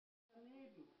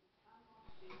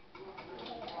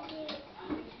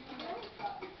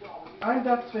Ein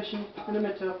dazwischen, in der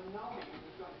Mitte.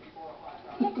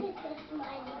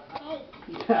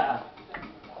 Ja.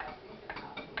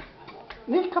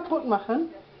 Nicht kaputt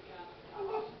machen.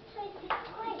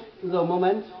 So,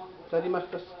 Moment. Daddy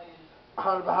macht das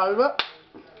halbe, halbe.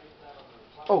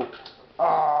 Oh.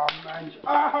 Oh, Mensch.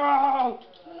 Oh.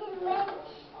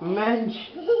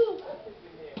 Mensch.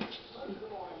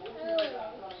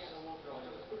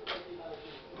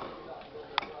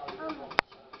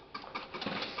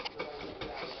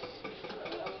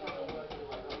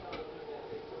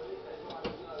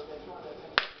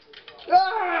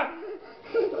 Ah.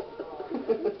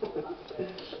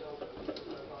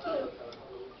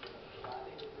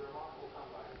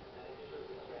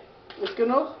 Ist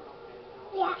genug?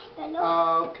 Ja,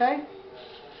 genug. Okay.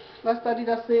 Lass Daddy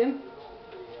das sehen.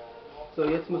 So,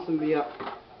 jetzt müssen wir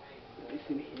ein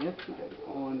bisschen hier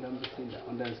und ein bisschen da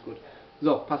und dann ist gut.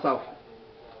 So, pass auf.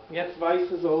 Jetzt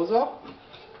weiße Soße.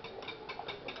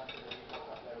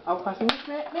 Aufpassen, nicht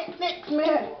mehr, nichts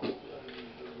mehr.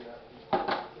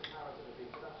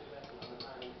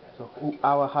 So,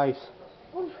 aua heiß.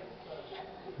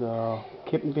 So,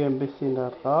 kippen wir ein bisschen da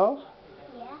drauf.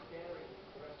 Ja.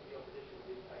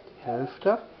 Die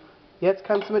Hälfte. Jetzt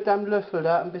kannst du mit deinem Löffel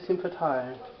da ein bisschen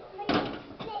verteilen.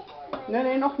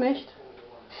 Nee, noch nicht.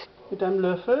 Mit deinem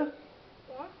Löffel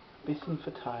Ja. ein bisschen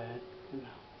verteilen. Genau.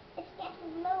 It's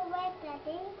getting no red,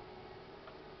 Daddy.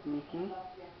 Mhm.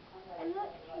 I'm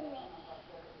not finished.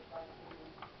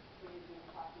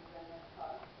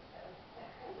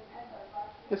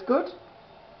 Ist gut?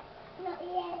 Not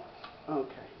yet.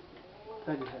 Okay.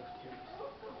 Dann die Hälfte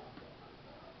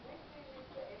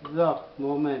hier. So,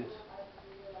 Moment.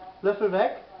 Löffel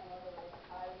weg.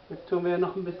 Jetzt tun wir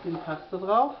noch ein bisschen Paste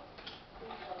drauf.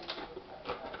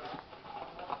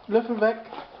 Löffel weg.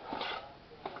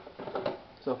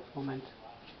 So, Moment.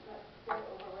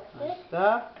 Eins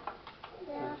da.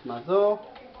 Eins mal so.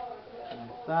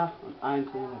 Eins da und eins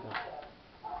da.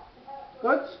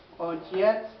 Gut. Und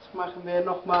jetzt machen wir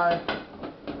nochmal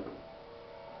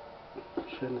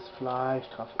schönes Fleisch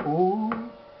drauf.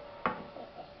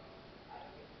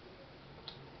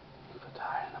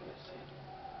 Verteilen ein bisschen.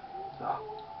 So.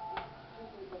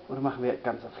 Oder machen wir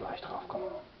ganze Fleisch drauf. Komm.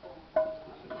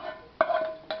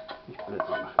 Nicht blöd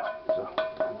so machen. So,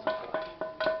 ganze Fleisch.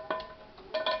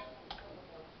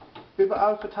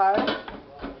 Überall verteilen.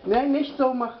 Nein, nicht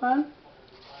so machen.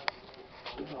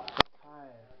 So, verteilen.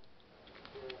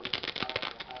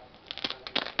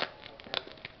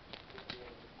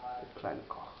 Kleinen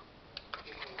Koch.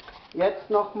 Jetzt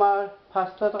nochmal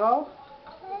Pasta drauf.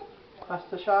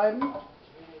 Pastascheiben.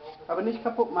 Aber nicht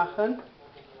kaputt machen.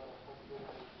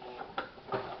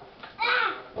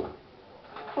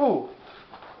 Oh,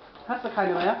 hast du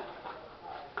keine mehr?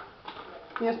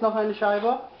 Hier ist noch eine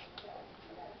Scheibe.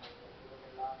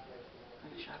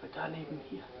 Eine Scheibe daneben,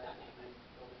 hier, daneben.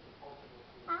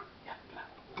 Ja, klar.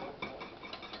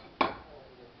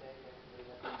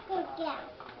 Good girl.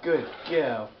 Good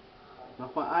girl.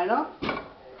 Nochmal einer.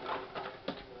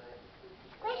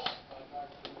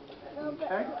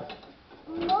 Okay.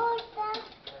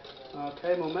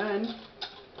 Okay, Moment.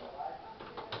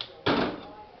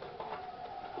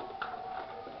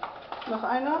 Noch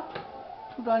einer.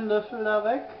 Tu deinen Löffel da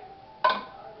weg.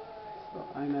 So,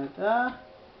 einer da.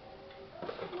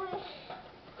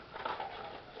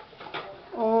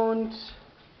 Und...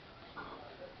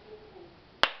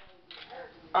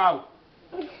 Au!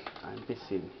 Ein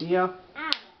bisschen hier.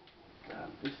 Da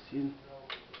ein bisschen.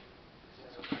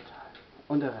 So verteilen.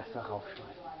 Und der Rest da raufschmeißen.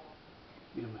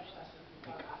 Wie du möchtest.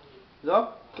 Egal. So,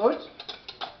 gut.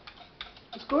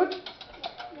 Ist gut?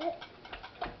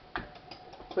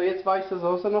 So, jetzt weiße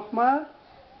Soße nochmal.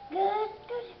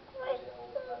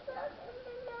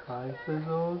 Weiße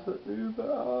Soße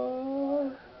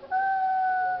überall.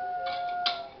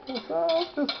 Pass auf,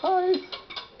 das ist heiß.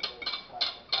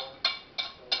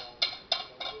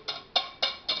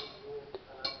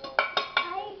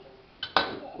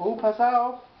 Oh, pass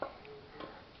auf.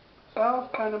 Pass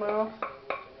auf, keine Maus.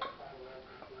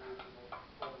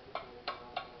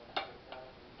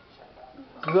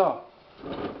 So.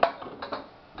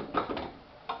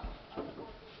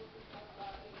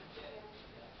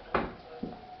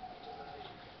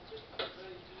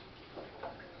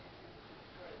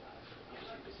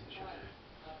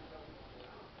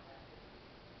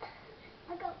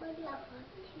 I got my glove on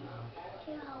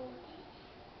to hold it.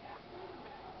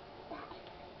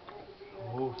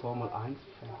 Oh, Formel 1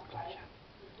 fängt gleich an.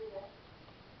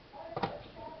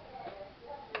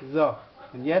 So,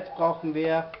 und jetzt brauchen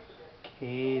wir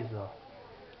Käse.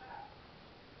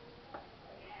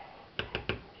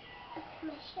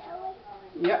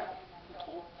 Ja.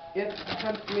 Jetzt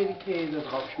kannst du mir die Käse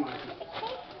draufschmeißen.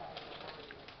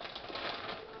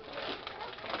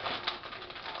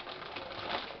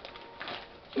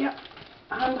 Ja,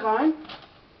 Hand rein.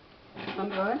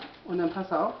 Hand rein. Und dann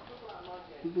pass auf.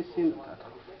 Ein bisschen da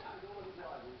drauf.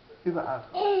 Überall.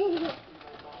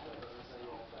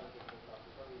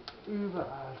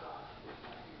 Überall.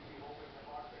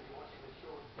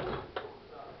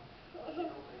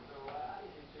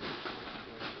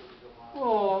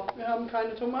 Oh, wir haben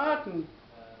keine Tomaten.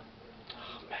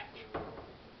 Ach Mensch.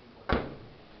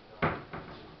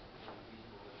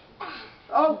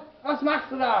 Oh, was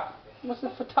machst du da? Du musst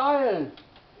es verteilen.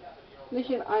 Nicht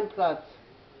in einen Platz.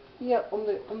 Hier, um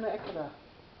die Ecke da.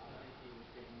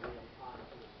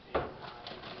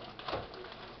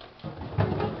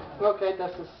 Okay,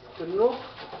 das ist genug.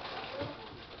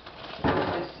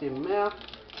 Ein bisschen mehr.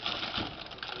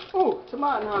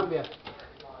 Tomaten haben wir.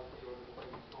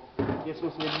 Jetzt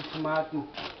müssen wir die Tomaten.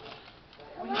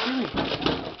 Ui.